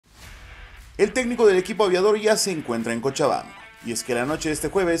El técnico del equipo aviador ya se encuentra en Cochabamba, y es que la noche de este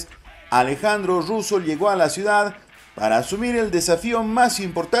jueves, Russo llegó a la ciudad para asumir el desafío más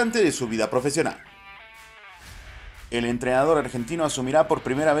importante de su vida profesional. El entrenador argentino asumirá por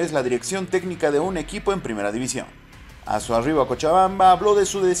primera vez la dirección técnica de un equipo en primera división. A su arribo a Cochabamba habló de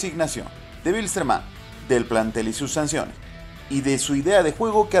su designación, de Wilstermann, del plantel y sus sanciones, y de su idea de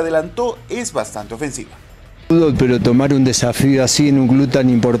juego que adelantó es bastante ofensiva. Pero tomar un desafío así en un club tan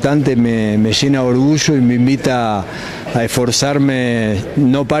importante me llena de orgullo y me invita a esforzarme.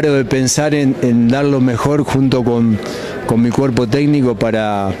 No paro de pensar en dar lo mejor junto con mi cuerpo técnico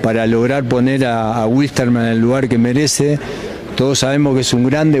para lograr poner a Wilstermann en el lugar que merece. Todos sabemos que es un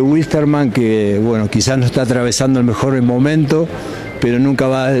grande Wilstermann que, bueno, quizás no está atravesando el mejor momento, pero nunca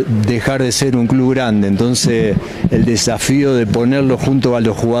va a dejar de ser un club grande. Entonces el desafío de ponerlo junto a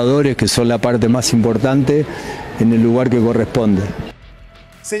los jugadores, que son la parte más importante, en el lugar que corresponde.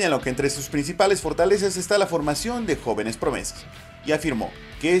 Señaló que entre sus principales fortalezas está la formación de jóvenes promesas y afirmó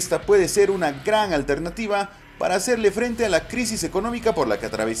que esta puede ser una gran alternativa para hacerle frente a la crisis económica por la que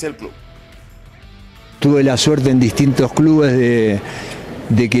atraviesa el club. Tuve la suerte en distintos clubes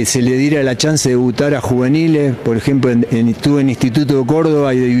de que se le diera la chance de debutar a juveniles. Por ejemplo, estuve en Instituto de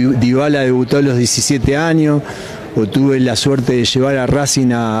Córdoba y Dybala debutó a los 17 años, o tuve la suerte de llevar a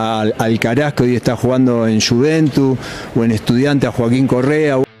Racing al Carrasco y está jugando en Juventus, o en Estudiante a Joaquín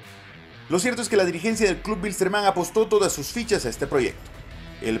Correa. Lo cierto es que la dirigencia del club Wilstermann apostó todas sus fichas a este proyecto.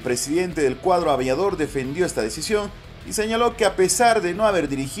 El presidente del cuadro aviador defendió esta decisión y señaló que a pesar de no haber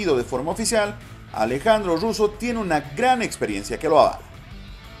dirigido de forma oficial, Russo tiene una gran experiencia que lo avala.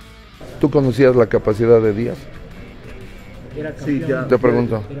 ¿Tú conocías la capacidad de Díaz? Sí, ya. Te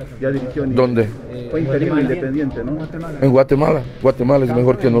pregunto. Ya dirigió. ¿Dónde? Fue interino independiente, ¿no? En Guatemala. Guatemala es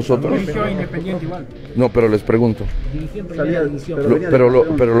mejor que nosotros. Dirigió independiente igual. No, pero les pregunto.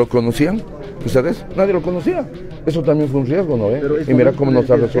 Pero lo conocían ustedes? Nadie lo conocía. Eso también fue un riesgo, ¿no? Y mira cómo nos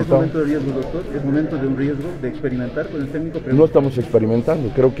ha resultado. ¿Es momento de riesgo, doctor? ¿Es momento de un riesgo de experimentar con el técnico? No estamos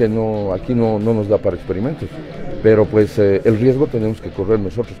experimentando. Creo que no, aquí no nos da para experimentos. Pero pues el riesgo tenemos que correr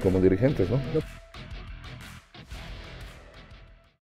nosotros como dirigentes, ¿no?